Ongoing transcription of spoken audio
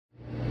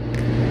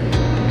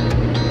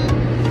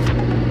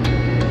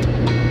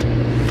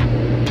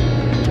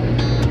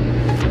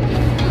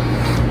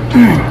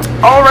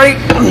Alright,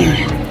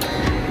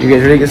 you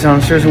guys ready to get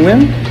downstairs and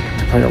win?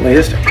 Play the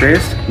latest,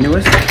 greatest,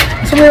 newest,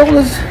 and some of the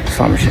oldest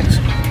slot machines.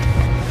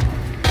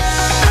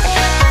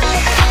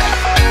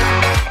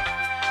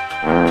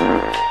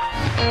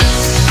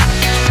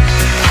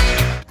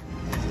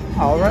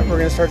 Alright, we're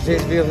going to start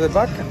today's video with the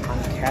buck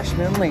on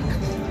Cashman link.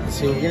 Let's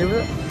see what we can do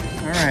with it.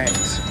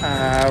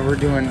 Alright, we're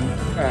doing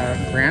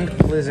Grand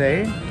Blitz.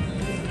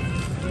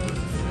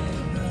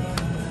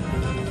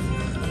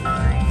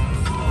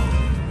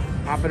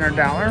 Up in our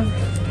dollar.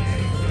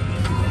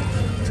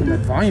 Turn the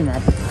volume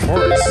up,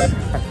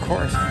 of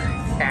course.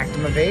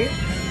 Activate.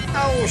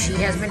 Oh, she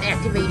has been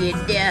activated.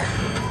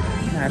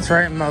 That's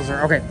right,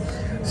 Muzzler. Okay,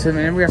 so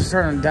then we have to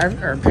start on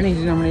penny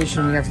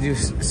denomination. We have to do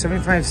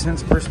 75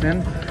 cents per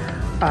spin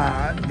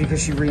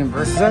because she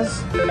reimburses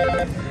us,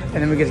 and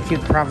then we get to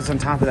keep the profits on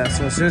top of that.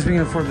 So as soon as we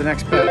can afford the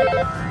next bet,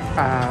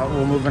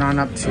 we'll move it on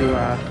up to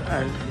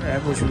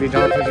which would be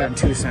 $1.50 on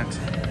 2 cents.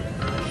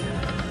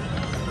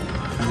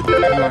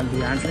 Come on,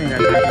 Beyond, you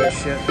gotta type this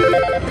shit.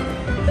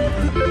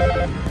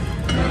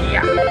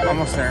 Yeah,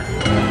 almost there.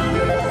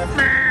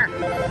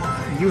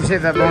 You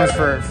save that bonus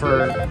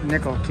for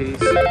nickel kitties.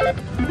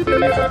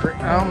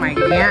 Oh my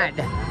god.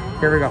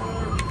 Here we go.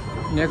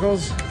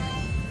 Nickels,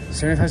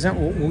 75 cents.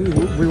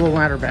 We will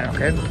ladder bet,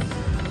 okay?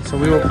 So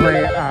we will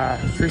play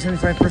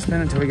 $3.75 per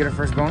spin until we get our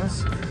first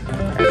bonus.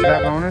 After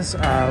that bonus,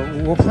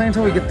 we'll play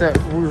until we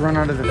run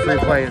out of the free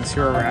play and see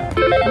where we're at.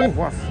 Ooh,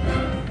 woof.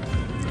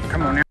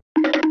 Come on now.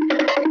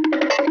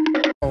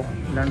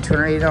 Done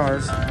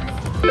 $280.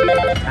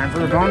 Time for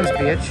the bonus,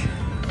 bitch.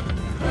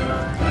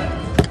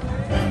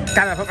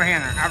 Gotta put my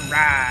hand there.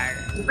 Alright.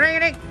 Ring a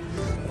ding.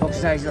 Folks,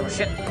 size little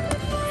shit.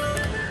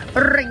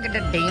 Ring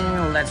a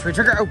ding. Let's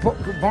retrigger. Oh,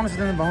 bonus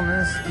within the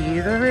bonus.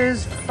 Either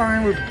is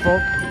fine. We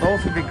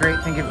both would be great.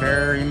 Thank you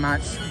very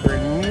much.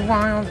 Bring me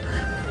wild.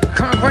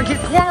 Come on, coin, kid.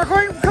 Come on,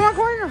 coin. Come on,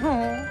 coin.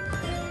 Oh,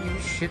 you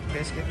shit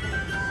biscuit.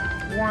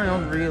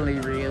 Wild, really,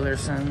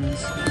 realersons.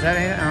 Is that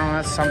it? Oh,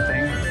 that's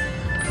something.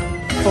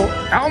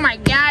 Oh my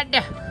god!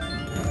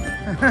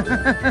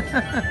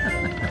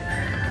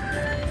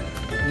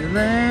 You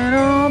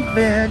little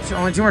bitch.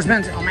 Only 2 more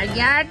spins. Oh my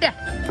god!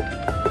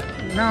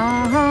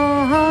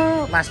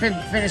 No! Last spin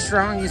finished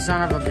strong, you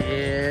son of a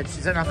bitch.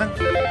 Is that nothing?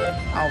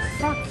 Oh,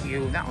 fuck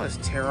you. That was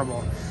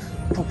terrible.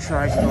 Poke your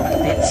eyes, you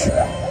little bitch.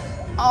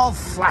 Oh,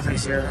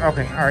 floppies here.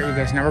 Okay, alright, you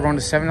guys. Now we're going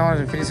to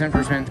 $7.50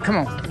 per spin. Come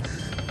on.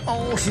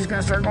 Oh, she's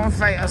gonna start going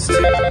fast. Give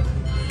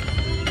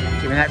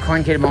me that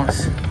coin kitty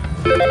bonus.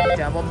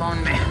 Double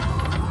bone man.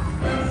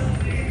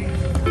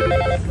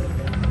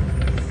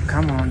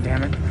 Come on,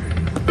 damn it.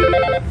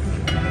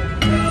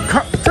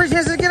 3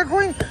 chances to get a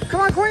coin.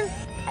 Come on, coin.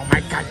 Oh my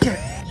god, get it.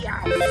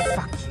 Yeah,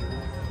 fuck you.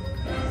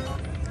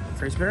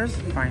 3 spinners?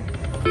 Fine.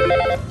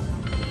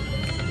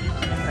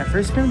 That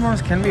free spin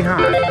bonus can be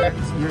high. It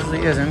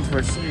usually isn't,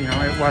 which, you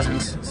know, it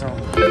wasn't. So,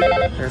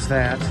 there's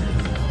that.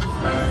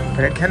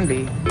 But it can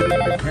be.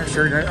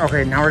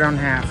 Okay, now we're down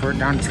half. We're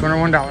down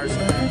 $201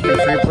 in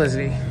free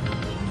publicity.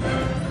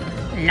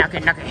 Knock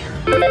it.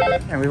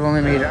 And we've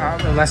only made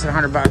less than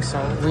 $100, so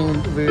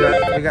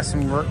we got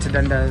some work to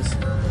done.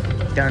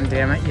 Done,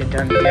 damn it, you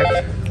done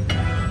dick.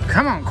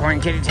 Come on, coin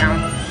kitty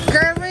town.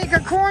 Gotta make a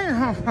coin.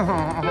 Oh,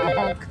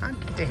 god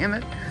damn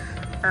it.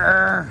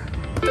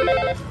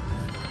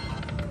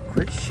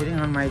 Quit shitting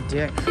on my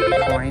dick,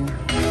 coin.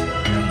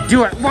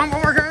 Do it. One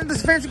more.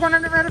 This fancy coin.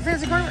 I've never had a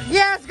fancy coin.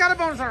 Yes, got a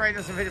bonus. All right,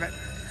 that's a video bet.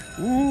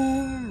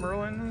 Ooh,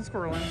 Merlin and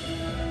squirrelin.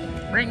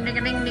 Ring, ding,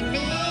 ding, ding,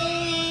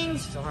 ding.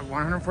 Still have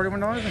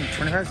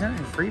 $141.25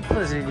 in free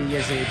publicity,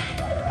 you see.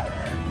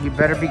 You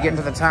better be getting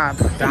to the top.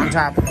 Down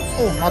top.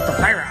 Oh,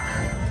 multiplier.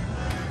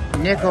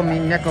 Nickel me,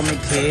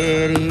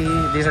 kitty.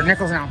 These are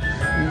nickels now.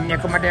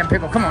 Nickel my damn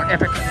pickle. Come on,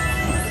 epic.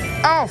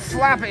 Oh,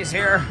 Floppy's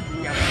here.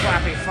 You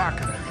floppy fuck.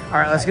 All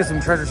right, let's get some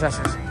treasure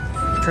chesters.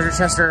 Treasure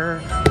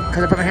chester.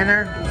 Can I put my hand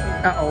there?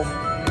 Uh-oh.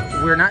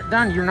 We're not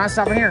done. You're not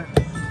stopping here.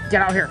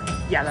 Get out here.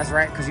 Yeah, that's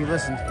right, because you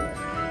listened.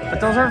 But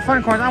those aren't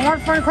fun coins. I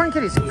want fun coin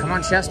kitties. Come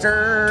on,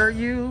 Chester,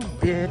 you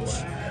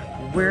bitch.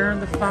 Where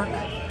the fuck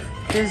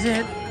is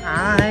it?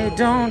 I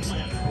don't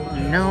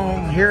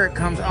know. Here it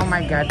comes. Oh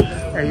my god.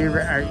 Are you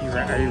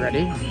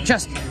ready?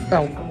 Just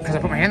because I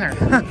put my hand there.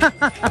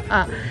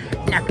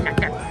 Knock.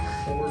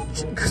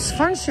 It's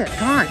fun shit.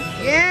 Come on.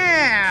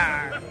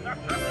 Yeah.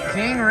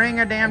 King ring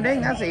a damn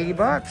ding. That's $80.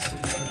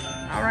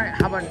 All right.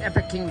 How about an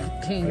epic king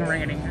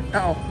ring a ding?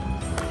 Uh oh.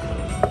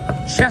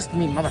 Chest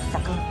me,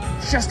 motherfucker.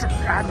 Chester.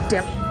 God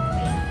damn.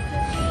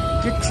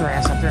 Get your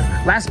ass up there.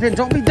 Last spin.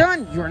 Don't be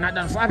done. You are not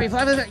done. Flappy.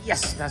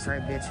 Yes, that's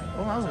right, bitch.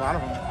 Oh, that was a lot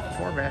of them.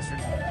 4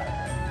 bastards.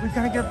 We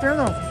gotta get up there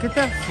though. Get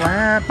that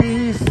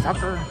flappy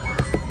fucker.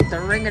 The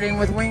ring-a-ding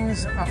with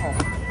wings. Uh-oh.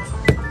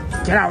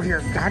 Get out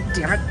here. God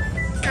damn it.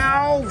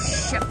 Oh,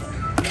 shit.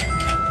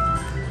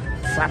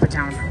 Flap it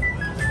down.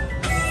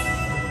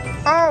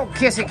 Oh,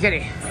 kissy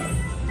kitty.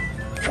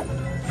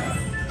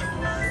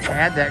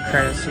 Add that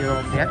credit, you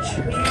little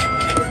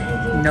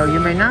bitch. No, you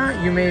may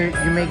not. You may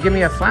give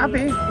me a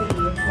flappy.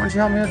 Why don't you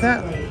help me with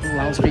that?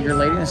 Loudspeaker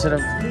lady instead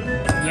of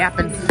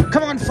yapping.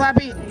 Come on,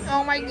 Flappy.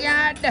 Oh my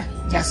God.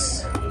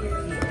 Yes.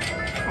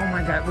 Oh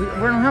my God. We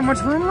don't have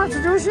much room left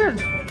to do shit.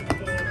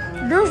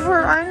 Douche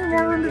for I need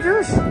more room to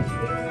douche.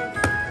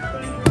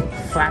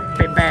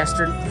 Flappy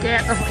bastard.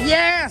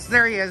 Yes,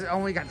 there he is. Oh,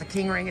 we got the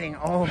king ring-a-ding.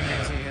 Oh,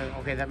 man.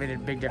 Okay, that made a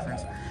big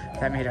difference.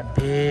 That made a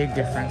big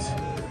difference.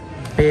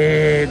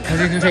 Big. Because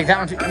you can take that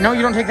one too. No,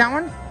 you don't take that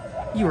one?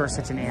 You are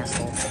such an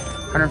asshole.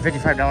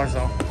 $155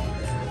 though.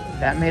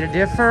 That made a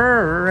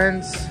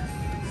difference.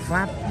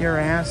 Flap your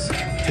ass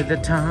to the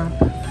top.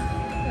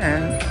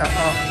 And,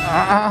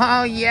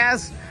 oh,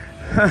 yes.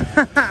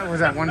 Was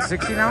that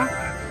 160 now?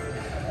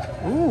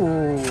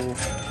 Ooh.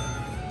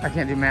 I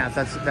can't do math.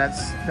 That's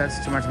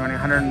too much money.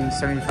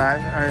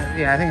 175?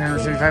 Yeah, I think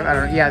 175. I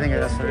don't. Yeah, I think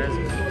that's what it is.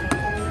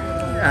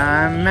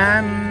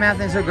 Math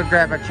is a good.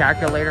 Grab a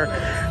calculator.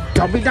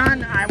 Don't be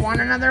done. I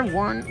want another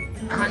one.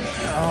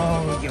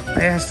 Oh, you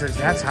bastards!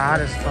 That's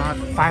hot as fuck.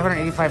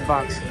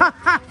 $585.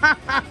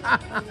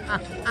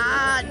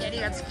 Daddy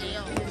got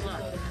scales.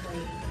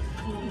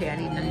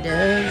 Daddy done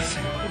does.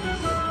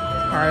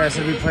 All right, I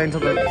said we play until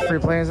the free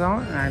play is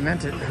out. I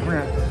meant it.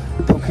 We're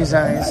gonna poke his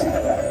eyes.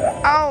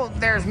 Oh,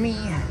 there's me.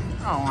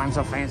 Oh, I'm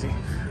so fancy.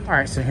 All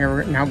right, so here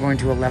we're now going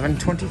to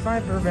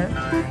 11:25 per event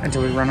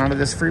until we run out of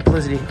this free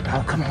publicity.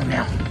 Oh, come on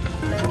now.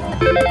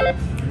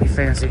 Be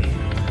fancy.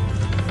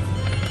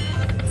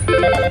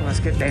 Let's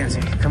get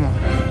dancing. Come on.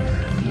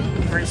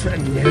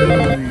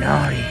 No,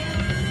 naughty.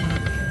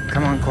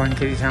 Come on, Corn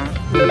Kitty Town.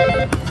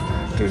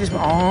 Do just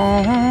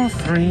all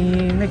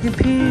three. Make it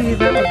pee.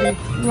 That would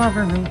be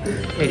lovely.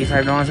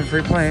 $85 in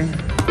free play.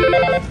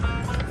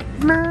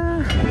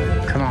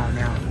 Come on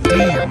now.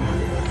 Damn.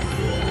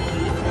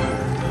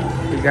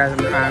 You guys,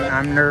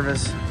 I'm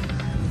nervous.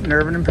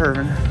 Nerving and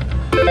perving.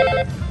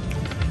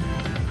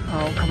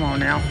 Oh, come on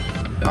now.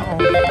 Uh-oh.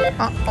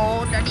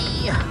 Uh-oh,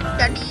 Daddy.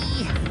 Daddy.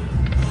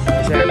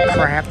 Jack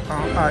crap.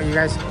 Oh, you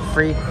guys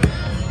free?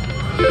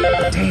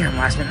 Damn,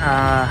 last minute.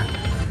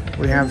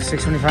 We have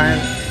 625.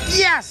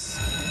 Yes!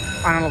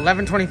 On an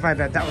 11:25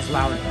 bet. That was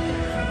loud.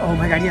 Oh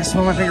my God, yes,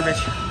 smell my finger,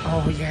 bitch.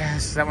 Oh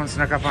yes, that one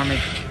snuck up on me.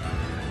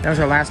 That was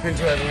our last spin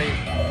too, I believe.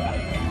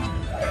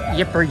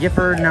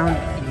 Yipper. Now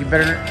you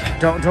better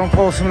don't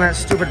pull some of that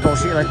stupid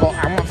bullshit. Like, well,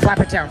 I want to flap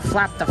it down.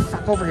 Flap the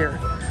fuck over here.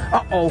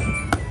 Uh-oh.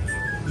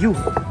 You,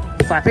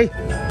 Flappy.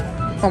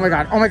 Oh my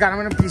God, I'm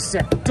gonna be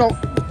sick. Don't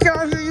get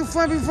out here, you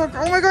Flappy fuck.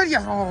 Oh my God,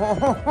 yeah.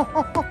 Oh.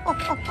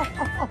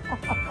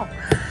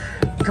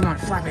 Come on,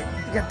 Flappy.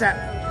 Get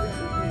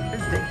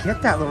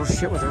that little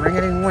shit with the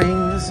ring-a-ding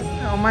wings.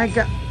 Oh my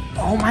God.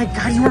 Oh my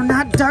God, you are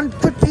not done.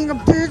 Quit being a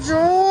bitch.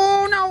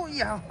 Oh no,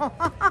 yeah.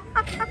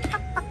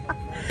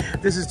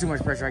 This is too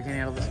much pressure. I can't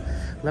handle this.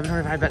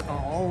 11:25 bet.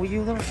 Oh,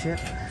 you little shit.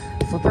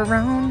 Flip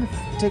around.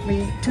 Take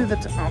me to the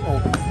top. Oh,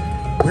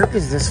 where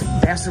is this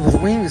bastard with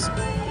wings?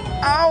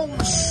 Oh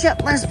shit!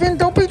 Last spin.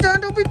 Don't be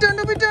done.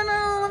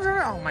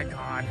 Oh my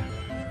God.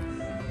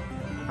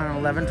 On an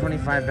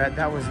 11:25 bet.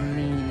 That was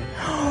mean.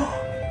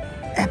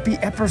 Epi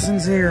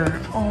Epperson's here.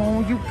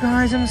 Oh, you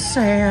guys, I'm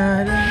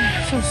sad.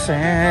 I'm so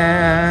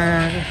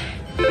sad.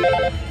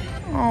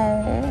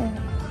 Oh.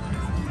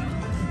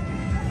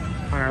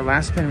 On our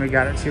last spin, we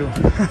got it too.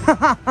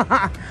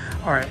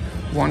 All right,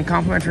 one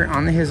complimentary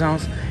on the his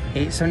house.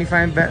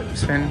 875 bet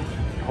spin.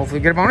 Hopefully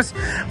get a bonus.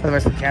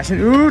 Otherwise, we're cashing.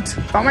 Oot!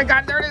 Oh my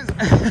God, there it is.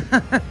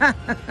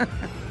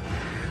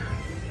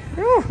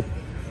 Woo.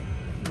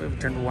 We've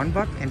turned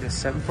 $1 into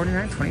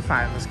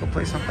 $749.25. Let's go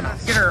play something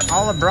else. Get our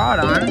AllAboard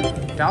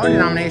on dollar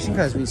denomination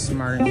because we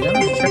smart and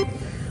dumb.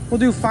 We'll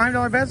do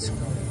 $5 bets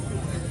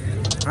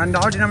on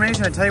dollar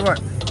denomination. I tell you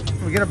what,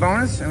 we get a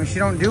bonus and she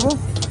don't double,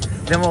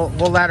 then we'll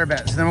ladder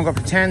bet. So then we'll go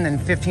for 10, then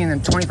 15, then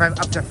 25,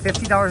 up to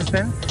 $50 a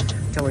spin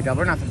until we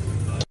double or nothing.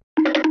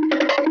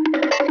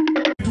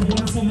 It's a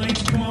wonderful night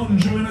to come out and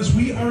join us.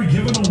 We are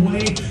giving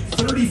away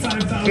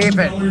 $35,000. Keep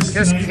it.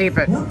 Just keep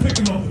it. We're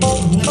picking up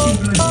lucky winners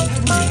every hour.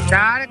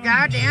 Got it.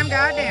 Goddamn.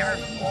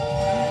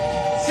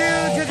 Two.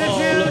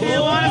 Do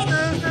you want us to?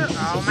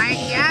 Oh my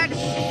God.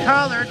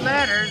 Colored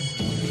letters.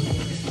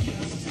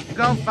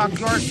 Go fuck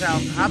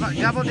yourself. How about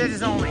double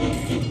digits only?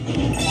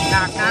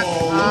 Knock.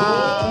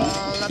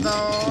 AllAboard.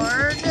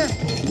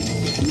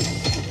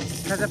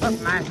 Because I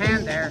put my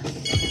hand there.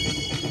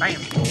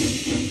 Bam.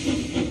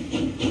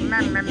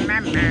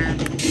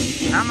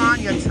 Come on,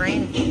 you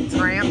train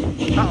tramp.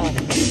 Uh-oh.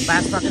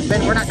 Last fucking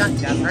spin. We're not done.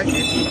 That's right,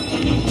 bitch.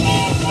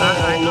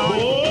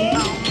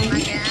 Oh my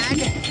God.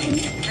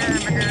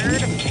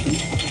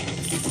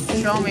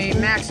 Show me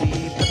Maxi.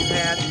 Put the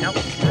pad. Nope.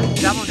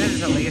 Double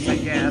digits at least, I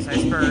guess. I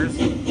suppose.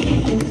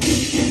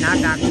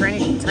 Knock.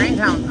 Train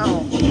town.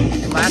 Uh-oh.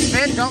 Last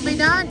spin. Don't be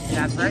done.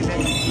 That's right,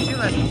 bitch. You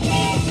listen.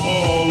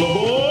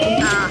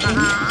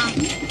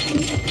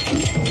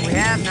 We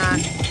have not.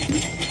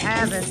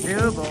 Haven't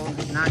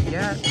doubled. Not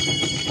yet.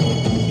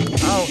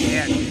 Oh,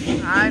 yeah.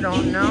 I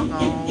don't know.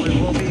 Oh, it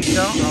will be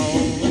go.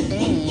 Oh,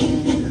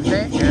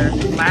 there.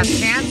 Last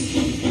chance?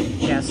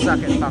 Yeah, suck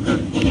it, fucker.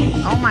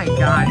 Oh my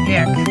God,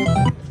 ick.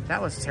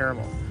 That was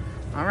terrible.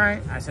 All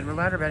right, I said we're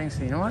ladder betting,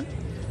 so you know what?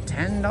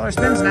 $10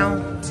 spins now.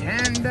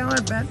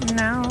 $10 bet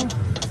now.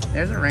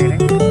 There's a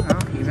rating. Oh,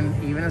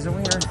 even as a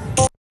wiener.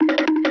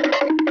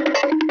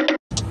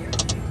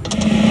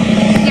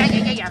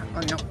 Yeah.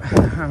 Oh no.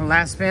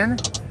 Last spin.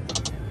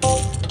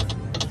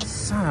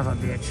 Son of a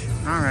bitch.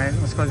 Alright,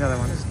 let's go to the other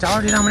one. It's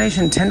dollar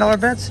denomination, $10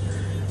 bets.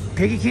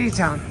 Piggy Kitty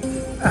Town.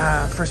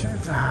 First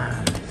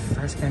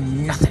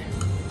spin, nothing.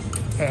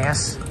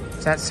 Ass.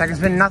 Is that second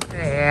spin? Nothing.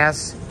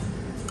 Ass.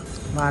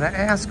 A lot of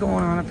ass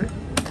going on up here.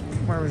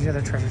 Where was the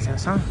other treasure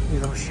chest, huh? You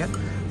little shit.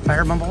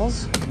 Fire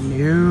bumbles?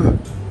 No.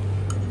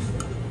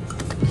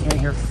 Can't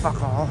hear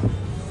fuck all.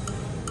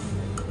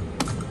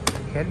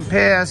 Getting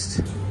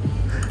pissed.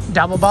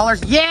 Double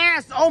ballers.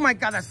 Yes! Oh my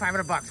god, that's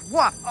 $500.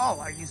 Woof! Oh,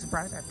 are you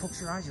surprised? I poked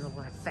your eyes, you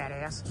little fat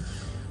ass.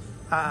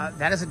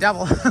 That is a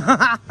double.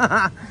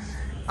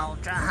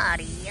 Ultra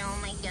hottie. Oh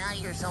my god,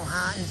 you're so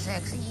hot and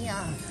sexy.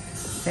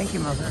 Thank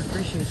you, mother. I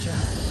appreciate you.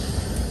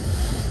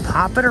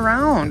 Pop it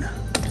around.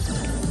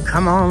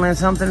 Come on, land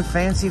something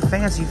fancy.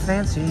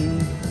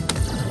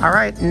 All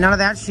right, none of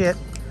that shit.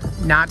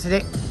 Not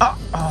today.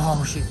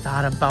 Oh, she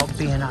thought about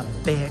being a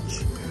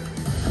bitch.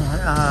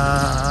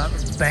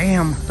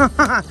 Bam.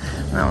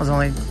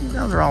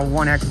 Those are all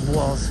 1X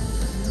balls.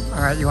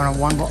 All right, you want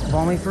to one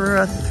ball me for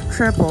a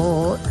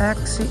triple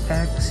Xy.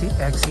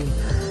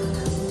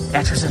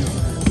 Atchison.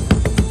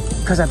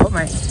 Because I put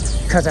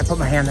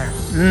my hand there.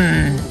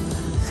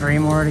 3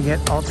 more to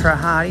get ultra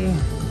hottie.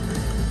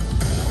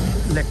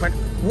 Liquid.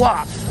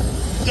 Woof.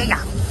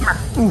 Yeah.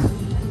 Ooh.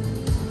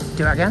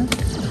 Do it again?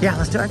 Yeah,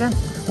 let's do it again.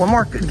 One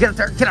more. Get up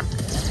there. Get up.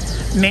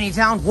 Mini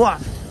Town. Woof.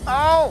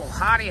 Oh,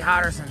 hottie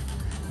Hodderson.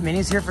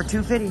 Mini's here for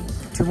 $250.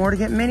 2 more to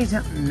get Mini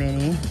Town.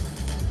 Mini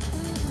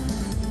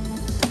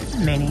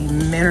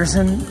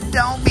Minnerson.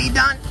 Don't be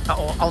done.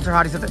 Uh-oh, ultra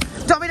hottie's up there.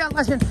 Don't be done.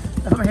 Last spin.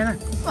 I put my hand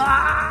there.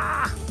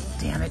 Ah!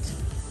 Damn it.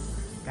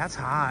 That's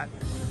hot.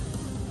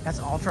 That's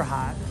ultra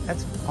hot.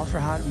 That's ultra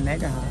hot,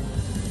 mega hot.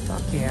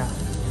 Fuck yeah.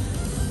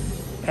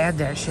 Add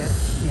that shit.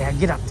 Yeah,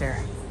 get up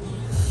there.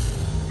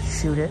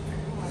 Shoot it.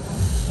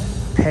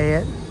 Pay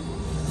it.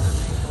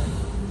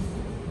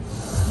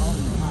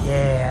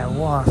 Yeah,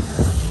 woof.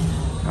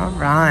 All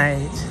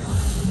right.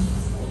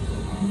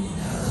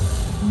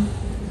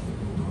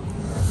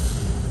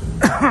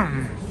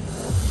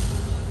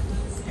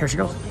 Here she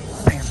goes.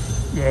 Bam.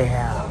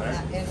 Yeah.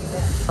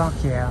 Fuck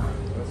yeah.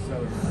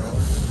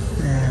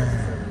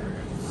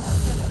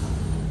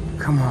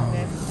 Come on.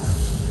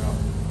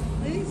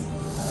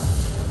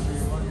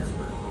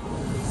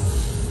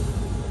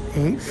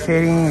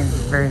 $850.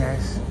 Very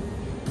nice.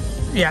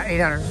 Yeah,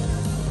 800.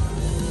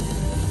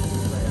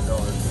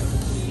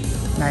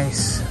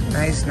 Nice.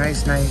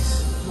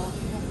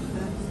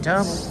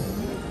 Double.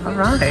 All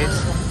right.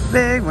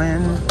 Big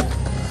win.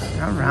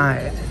 All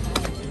right.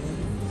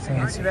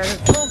 Fancy bag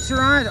of folks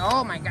around.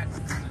 Oh my god.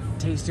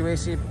 Tasty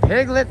Wasty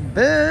Piglet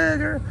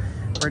Burger.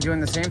 We're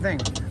doing the same thing.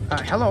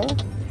 Hello.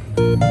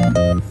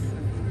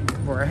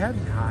 We're ahead.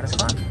 Hot as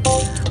fuck.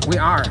 We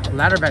are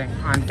ladder betting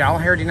on doll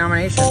hair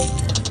denomination.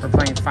 We're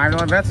playing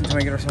 $5 bets until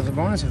we get ourselves a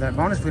bonus. If that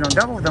bonus, if we don't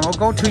double, then we'll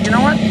go to, you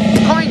know what?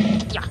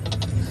 Coin! Yeah.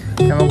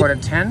 Then we'll go to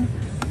 10,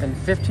 then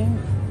 15,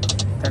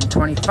 then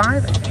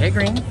 25, hey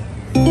green,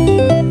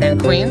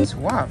 and queens,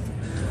 wow.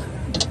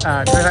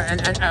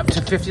 And up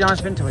to $50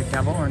 spin until we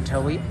double or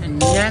until we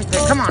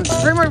come on,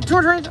 3 more, 2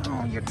 more trains.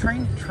 Oh, you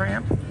train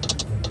tramp.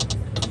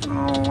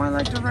 Oh, I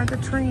like to ride the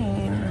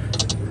train.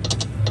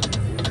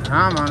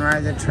 Come on,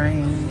 ride the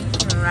train.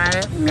 Ride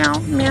it. Meow,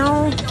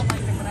 meow.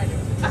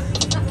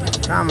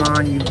 Come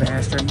on, you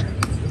bastard.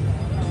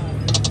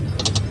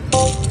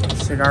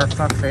 Cigar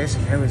fuckface.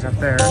 Okay, who's up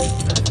there?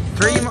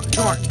 2 more.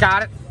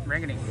 Got it.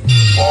 Riggedy.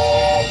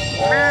 Oh,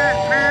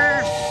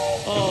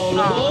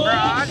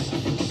 God.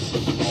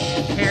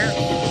 Here.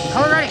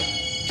 Color ready.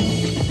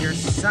 You're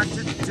such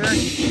a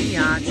dirty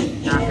biatch.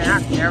 Knock it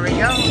out. There we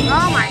go.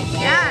 Oh, my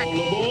God.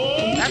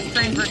 That's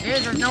trained for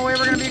days. There's no way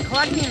we're going to be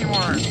collecting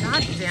anymore.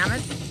 God damn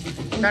it.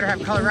 Better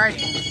have color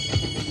writing.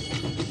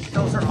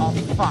 Those are all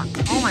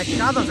fucked. Oh my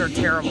god, those are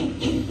terrible.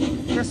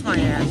 Kiss my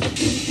ass.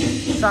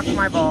 Suck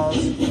my balls.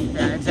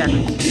 Yeah,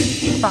 exactly.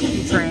 Fuck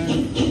you,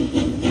 train.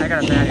 I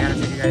got a bad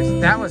attitude, you guys.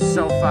 That was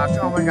so fucked.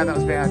 Oh my god, that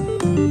was bad.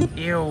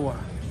 Ew.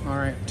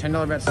 Alright,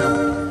 $10 bet still.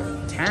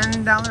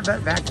 $10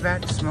 bet back to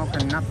back.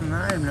 Smoking nothing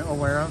that I'm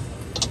aware of.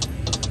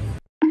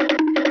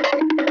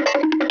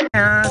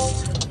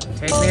 Just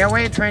take me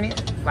away, trainee.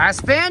 Last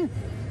spin.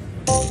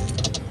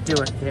 Do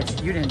it,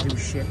 bitch. You didn't do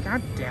shit.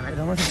 God damn it. I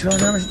don't want to $2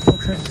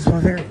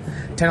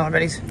 $10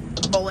 betties.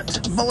 Bullet.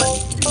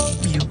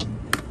 You.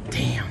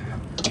 Damn.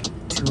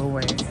 2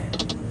 away.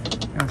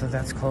 Not that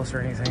that's close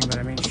or anything, but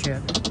I mean, shit.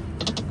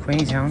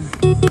 Queenstown.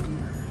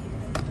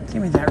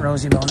 Give me that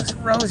Rosie bonus.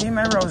 Rosie,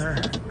 my Roser.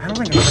 I don't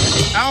think I'm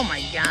oh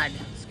my god.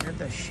 Scared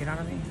the shit out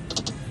of me.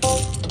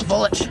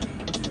 Bullet.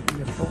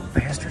 You full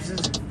bastards.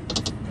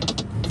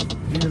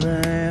 You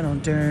little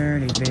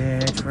dirty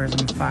bitch. Where's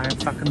them 5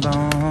 fucking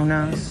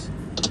bonus?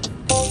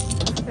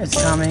 It's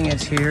coming,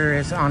 it's here,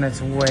 it's on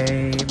its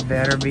way.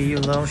 Better be, you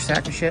little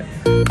sack of shit.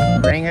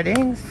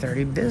 Ring-a-ding,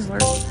 30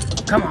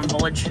 bizzlers. Come on,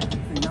 Bullage.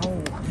 No.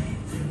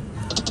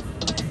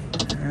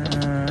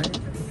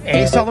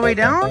 Ace all the way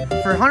down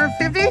for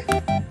 150.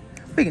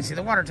 We can see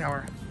the water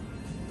tower.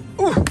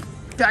 Ooh,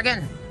 dug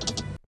in.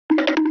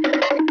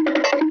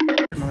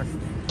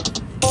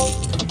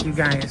 You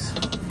guys.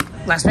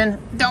 Last spin.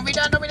 Don't be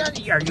done, don't be done.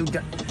 Are you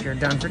done? You're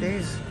done for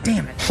days.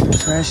 Damn it.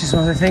 So she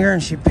smells her finger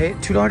and she paid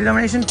 $2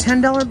 denomination,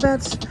 $10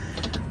 bets.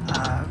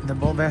 The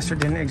bull bastard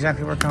didn't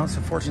exactly work out, so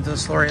fortune to the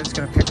slower, it's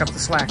gonna pick up the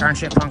slack,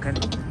 aren't you, pumpkin?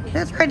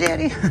 That's right,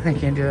 Daddy. I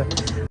can't do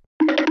it.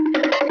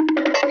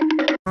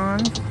 On.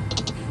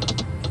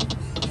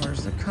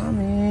 Where's the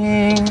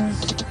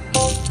Cummings?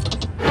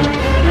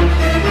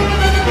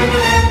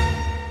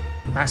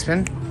 Last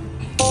spin.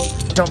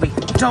 Don't be.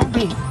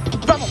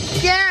 Bubble.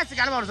 Yes, I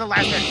got him out as the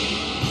last spin.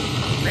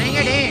 Bring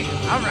it in.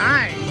 All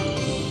right.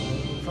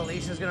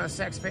 Felicia's gonna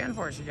sex pan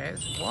for us, you guys.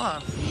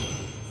 Woof.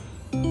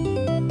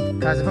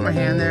 Guys, I put my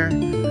hand there.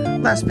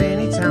 Last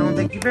Benny Town,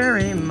 thank you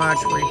very much.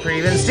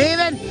 Reprieve and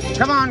Steven,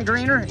 come on,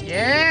 greener.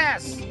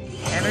 Yes.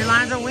 Every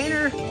line's a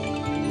winner.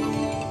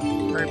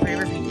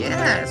 Reprieve,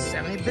 yes.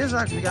 70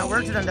 Bizlocks, we got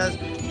work to done, does.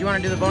 Do you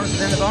want to do the bonus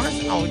within the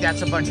bonus? Oh,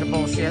 that's a bunch of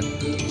bullshit.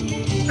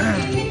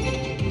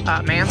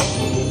 Ma'am.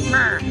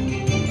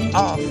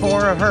 All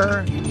 4 of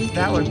her.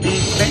 That would be,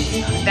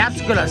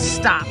 that's gonna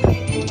stop.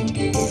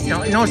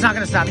 No, it's not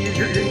gonna stop. Now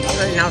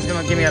it's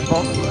gonna give me a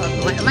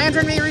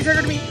lantern me,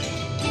 retriggered me.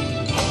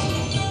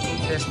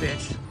 This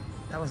bitch.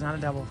 That was not a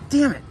double.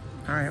 Damn it.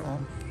 All right, well,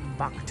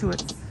 back to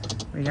it.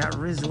 We got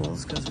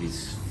Rizzles because we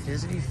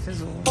fizzity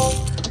fizzle.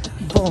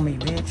 Bull me,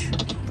 bitch.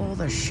 Bull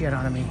the shit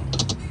out of me.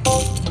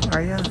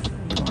 Are ya?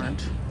 You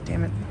aren't.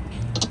 Damn it.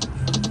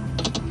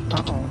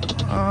 Uh-oh.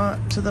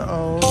 To the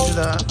O, to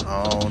the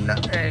O. No,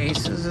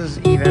 aces is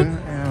even.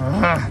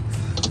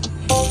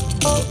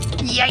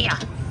 Yeah.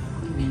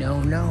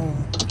 No.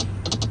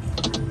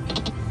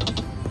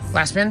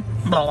 Last spin.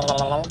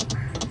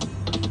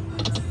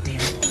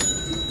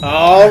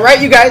 All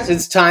right, you guys,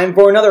 it's time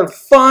for another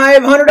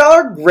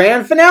 $500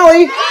 grand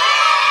finale.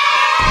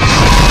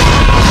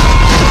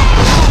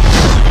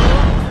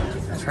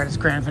 That's right, it's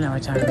grand finale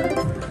time.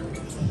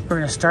 We're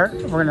gonna start,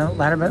 we're gonna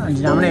ladder bet on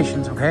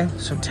denominations, okay?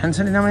 So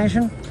 10-cent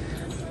denomination,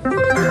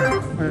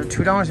 we're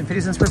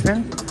 $2.50 per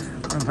spin.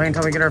 We're gonna play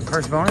until we get our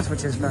first bonus,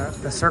 which is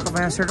the Circle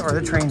Bastard or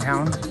the Train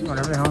Town,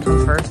 whatever the hell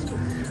comes first.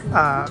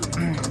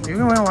 You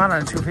can win a lot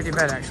on a 250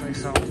 bet, actually,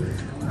 so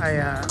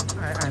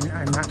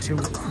I'm not too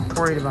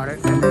worried about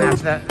it. And then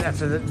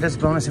after this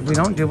bonus, if we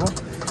don't double,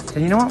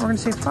 then you know what? We're gonna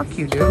say fuck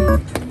you,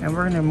 dude, and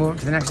we're gonna move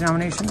to the next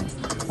denomination,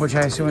 which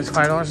I assume is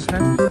 $5 to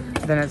spend.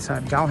 Then it's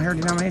a doll hair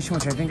denomination,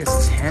 which I think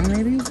is 10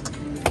 maybe.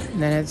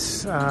 And then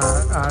it's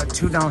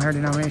 $2 hair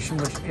denomination,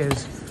 which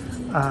is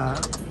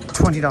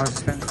 $20 to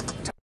spend.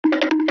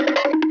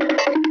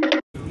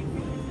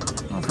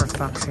 Oh, for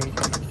fuck's sake!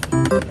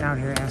 Get out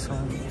here,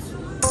 asshole.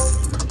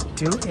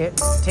 Do it.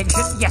 Take a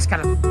shit. Yes,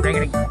 got it. Bring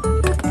it in.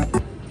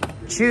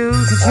 Chew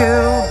to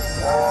chew.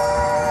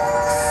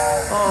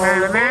 Oh.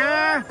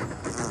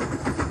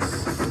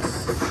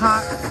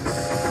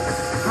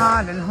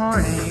 Hot and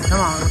horny. Come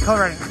on,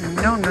 color it.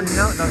 No.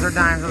 Those are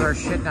dimes. Those are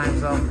shit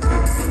dimes, though.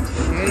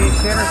 Shitty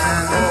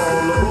shitterson.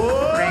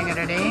 Bring it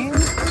in.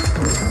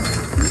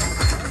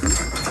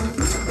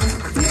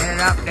 Get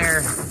it up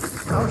there.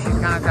 Oh, she's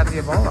kind of got the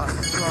Ebola.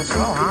 It's a little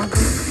slow, huh?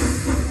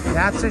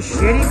 That's a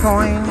shitty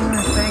coin.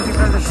 Thank you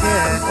for the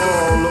shit.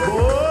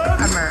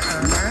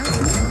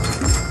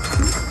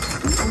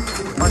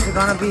 What's it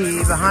gonna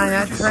be behind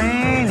that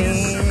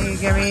tranny?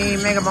 Give me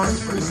mega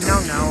bonus. No,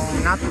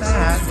 not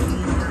that.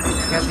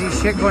 Get these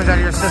shit coins out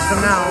of your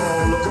system now.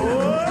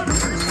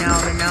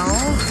 No.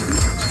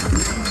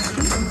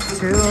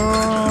 Too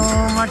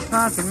much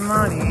fucking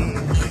money.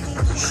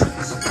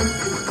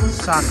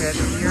 Suck it.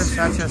 You're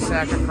such a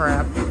sack of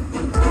crap.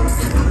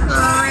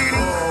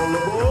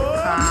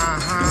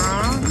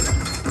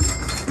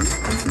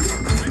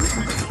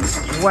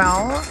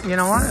 Well, you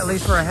know what? At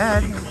least we're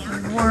ahead.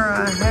 We're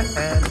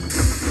ahead.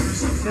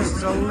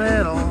 Just a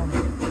little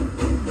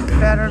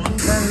better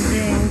than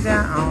being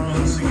down.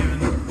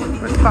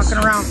 We're fucking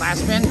around.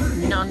 Last spin.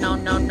 No.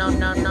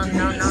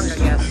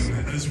 Yes.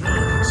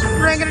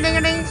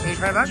 Ring-a-ding-a-ding.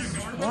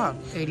 $85. Wow.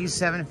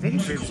 $87.50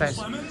 to be precise.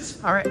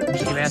 All right. You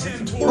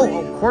bastards.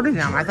 Oh, quarter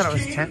down. I thought it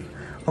was 10.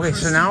 Okay,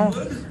 so now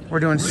we're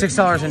doing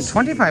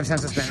 $6.25 a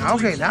spin.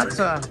 Okay, that's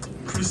a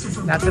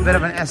bit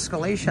of an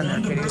escalation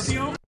there, kiddies.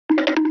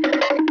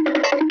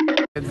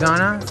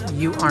 Donna,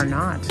 you are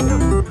not.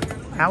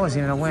 That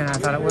wasn't even a win. I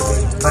thought it would be,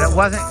 but it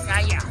wasn't.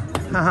 Yeah.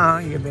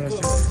 You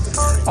bastard.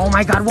 Oh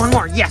my God, one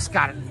more. Yes,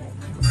 got it.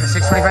 The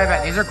 $6.25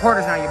 bet. These are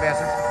quarters now, you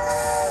bastards.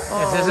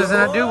 If this isn't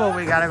a double,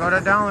 we gotta go to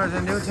dollars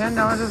and do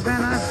 $10 a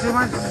spin. That's too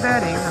much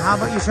betting. How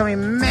about you show me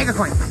Mega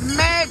Coin?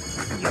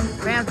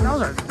 Man,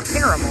 those are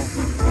terrible.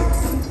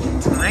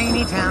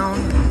 Rainy Town.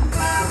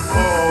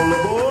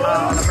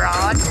 All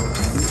abroad.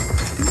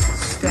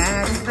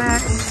 Stack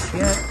that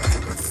shit.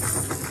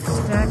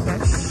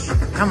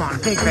 Come on,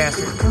 big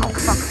bastard. Oh,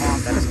 fuck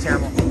off. That is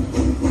terrible.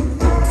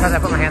 Because I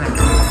put my hand there.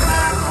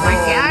 Oh my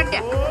God.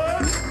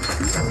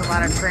 That's a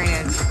lot of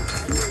drainage.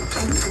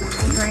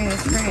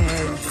 Drainage.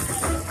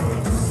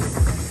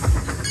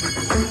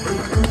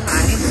 I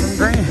need some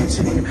drainage.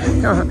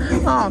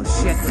 Oh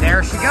shit!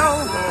 There she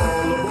goes.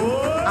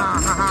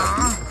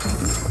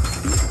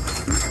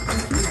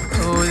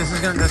 Ooh, this is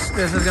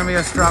gonna be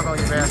a struggle,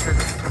 you bastard.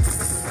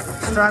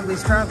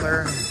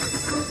 Struggler.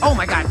 Oh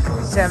my God,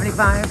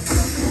 75.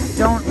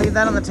 Don't leave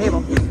that on the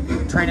table.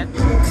 Train it.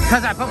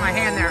 Because I put my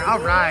hand there. All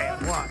right.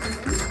 What?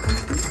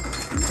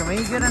 Can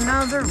we get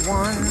another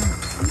one?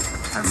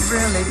 I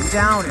really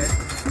doubt it.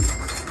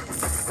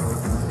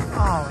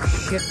 Oh,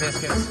 shit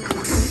biscuits.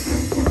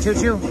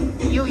 Choo-choo.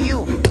 You.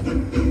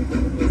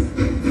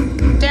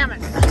 Damn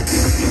it.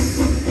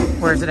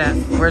 Where's it at?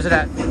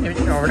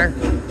 Over there.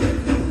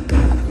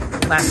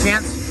 Last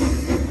chance.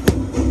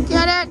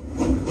 Get it.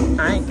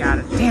 I ain't got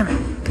it. Damn it.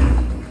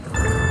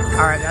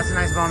 All right, that's a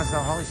nice bonus though.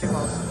 Holy shit,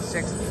 balls.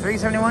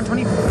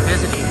 371.20.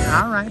 Visiting.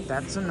 All right,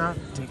 that's enough.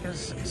 Take a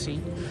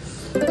seat.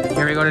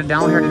 Here we go to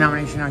down here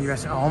denomination on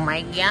US. Oh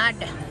my God.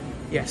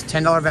 Yes,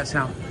 $10 bets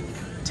now.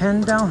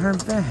 $10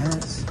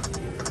 bets.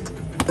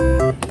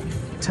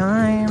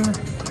 Time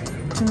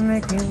to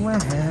make me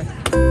wet.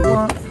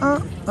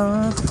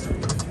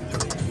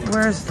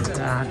 Where's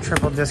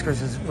triple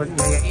discers? Is what?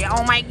 Yeah.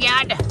 Oh my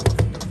God.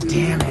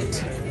 Damn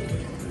it.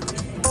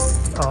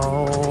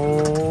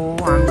 Oh,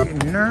 I'm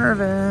getting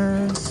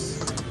nervous.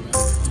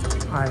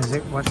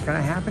 What's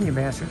gonna happen, you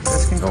bastard?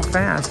 This can go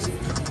fast.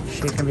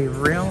 She can be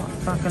real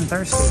fucking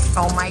thirsty.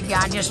 Oh my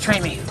God, just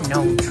train me.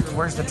 No,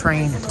 where's the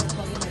train?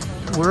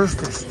 Where's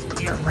this?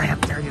 You're right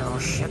up there, you little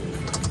shit.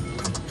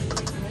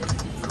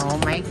 Oh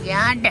my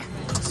God.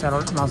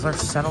 Settle, muzzler,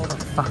 settle the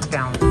fuck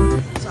down.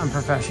 It's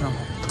unprofessional.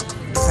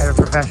 I have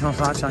a professional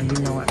thought on, you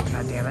know it.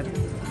 God damn it.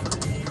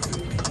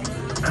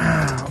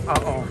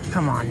 Uh-oh,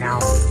 come on now.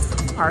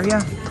 Are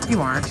ya?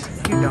 You aren't.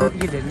 You don't.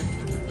 You didn't.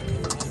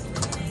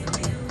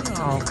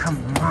 Oh, come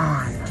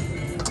on.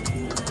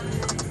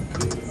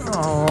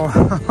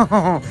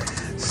 Oh,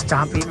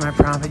 stop eating my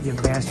profit, you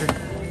bastard.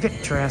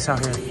 Get your ass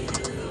out here.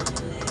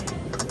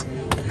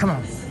 Come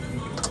on.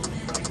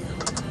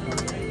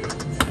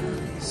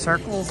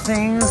 Circle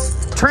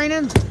things.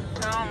 Training.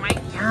 Oh, my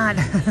God.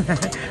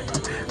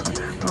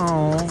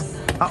 Oh.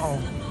 Uh-oh.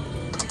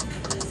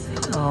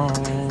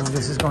 Oh,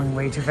 this is going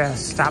way too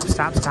fast. Stop.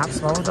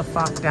 Slow the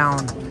fuck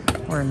down.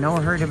 We're in no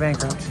hurry to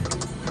bankrupt.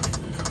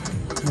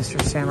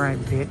 Mr. Samurai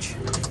bitch.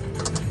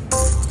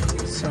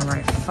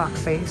 Samurai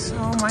fuckface.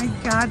 Oh my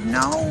God,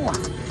 no!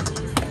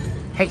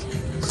 Hey,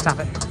 stop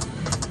it.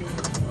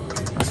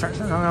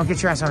 No,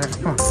 get your ass out of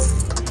here. Come on.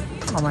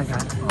 Oh my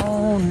God.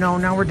 Oh no,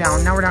 now we're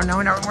down. No, we're not down.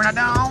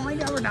 Oh my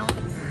God, we're down.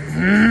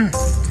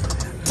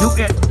 Do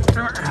it.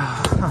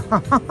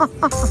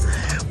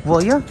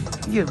 Will you?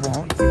 You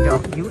won't. You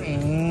don't. You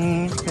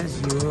ain't.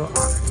 Because you are.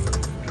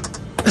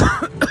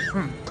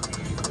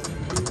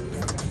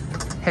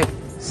 Hey,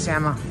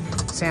 Sam.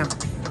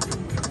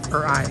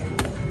 Or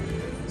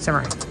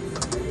Samurai.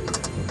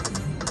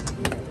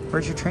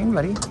 Where's your train,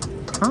 buddy?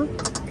 Huh?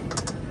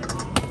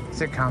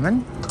 Is it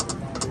coming?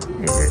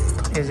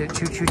 Is it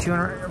choo-choo-choo?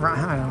 I don't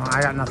know.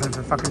 I got nothing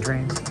for fucking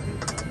trains.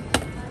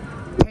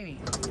 Pay me.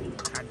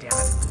 God damn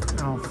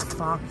it. Oh,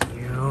 fuck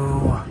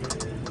you.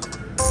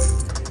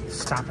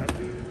 Stop it.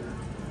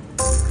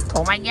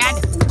 Oh my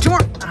God. 2 more.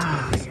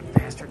 Oh, you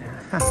bastard.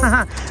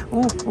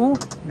 Ooh.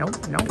 Nope.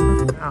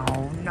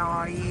 Oh,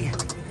 naughty.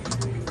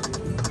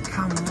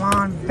 Come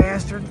on,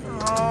 bastard.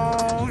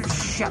 Oh,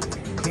 shit.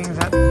 Kings,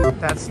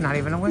 that's not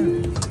even a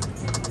win.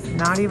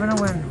 Not even a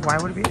win. Why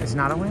would it be? It's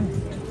not a win.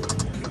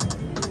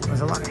 It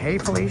was a lot. Hey,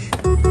 Felicia.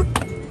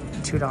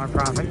 $2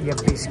 profit.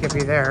 Yippee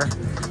skippy there.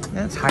 And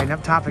it's hiding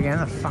up top again.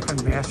 The fucking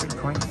bastard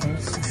coin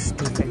thing's so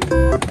stupid.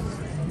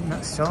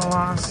 Still a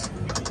loss.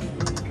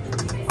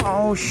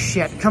 Oh,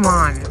 shit. Come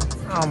on.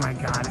 Oh, my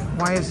God.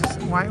 Why is this?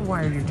 Why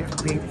are you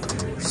being...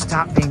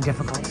 Stop being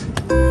difficult.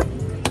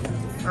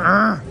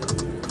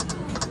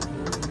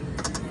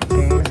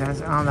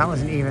 Oh, that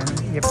wasn't even.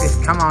 Yep,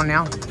 come on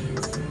now.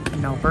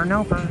 Noper.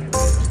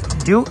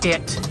 Do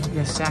it,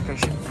 you sack of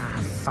shit.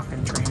 Ah,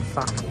 fucking train,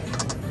 fuck.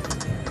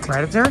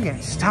 Right up there again.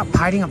 Stop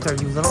hiding up there,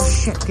 you little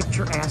shit. Get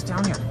your ass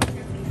down here.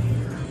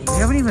 We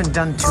haven't even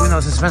done 2 in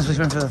those suspensefully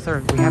spins for the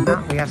 3rd. We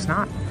have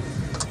not.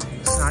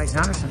 Snotty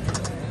Snotterson.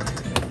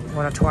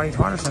 What a twatty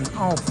twatterson.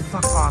 Oh,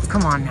 fuck off.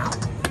 Come on now.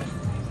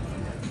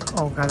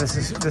 Oh, God, this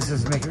is,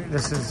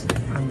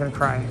 I'm gonna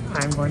cry.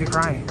 I'm going to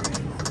cry.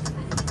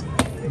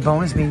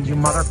 Bonus me, you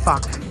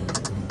motherfuck.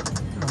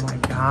 Oh my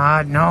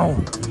God,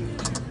 no.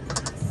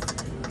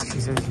 She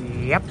says,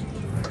 yep.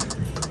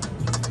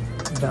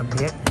 The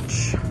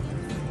bitch.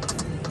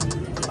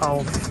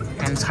 Oh,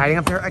 and it's hiding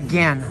up there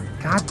again.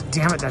 God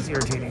damn it, that's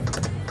irritating.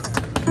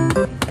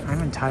 I'm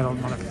entitled,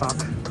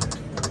 motherfucker.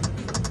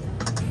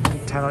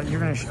 Entitled, you're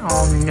gonna,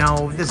 oh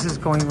no, this is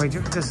going way too,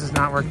 this is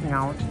not working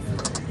out.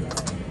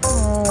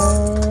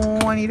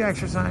 Oh, I need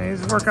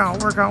exercise. Work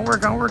out.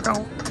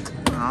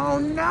 Oh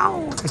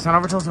no! It's not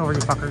over till it's over, you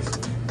fuckers.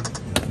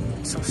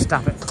 So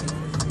stop it.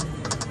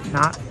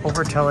 Not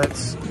over till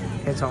it's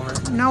over.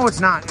 No, it's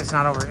not. It's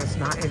not over. It's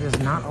not. It is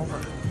not over.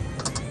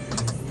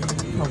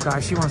 Oh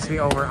God, she wants to be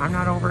over. I'm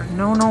not over.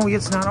 No,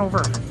 it's not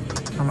over.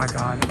 Oh my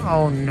God.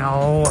 Oh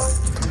no.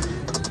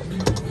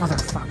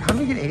 Motherfucker. How do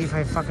we get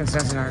 85 fucking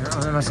cents in our...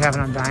 Oh, that must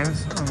happen on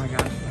dimes. Oh my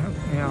god.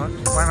 You know,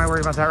 why am I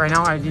worried about that right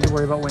now? I need to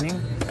worry about winning,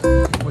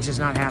 which is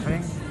not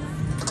happening.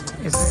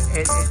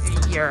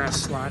 You're a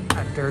slut.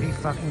 A dirty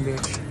fucking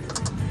bitch.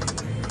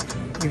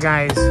 You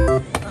guys.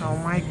 Oh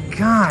my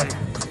god.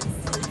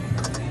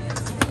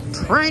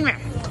 Train me.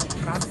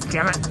 God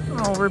damn it.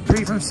 Oh,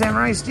 reprieve from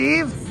Samurai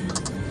Steve.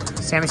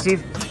 Sammy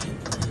Steve.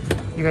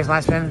 You guys,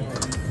 last spin.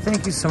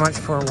 Thank you so much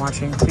for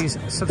watching. Please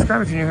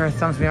subscribe if you're new here.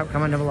 Thumbs me up.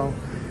 Comment down below.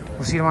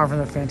 We'll see you tomorrow for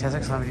the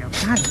fantastic slot video.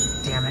 God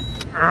damn it.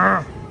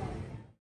 Ugh.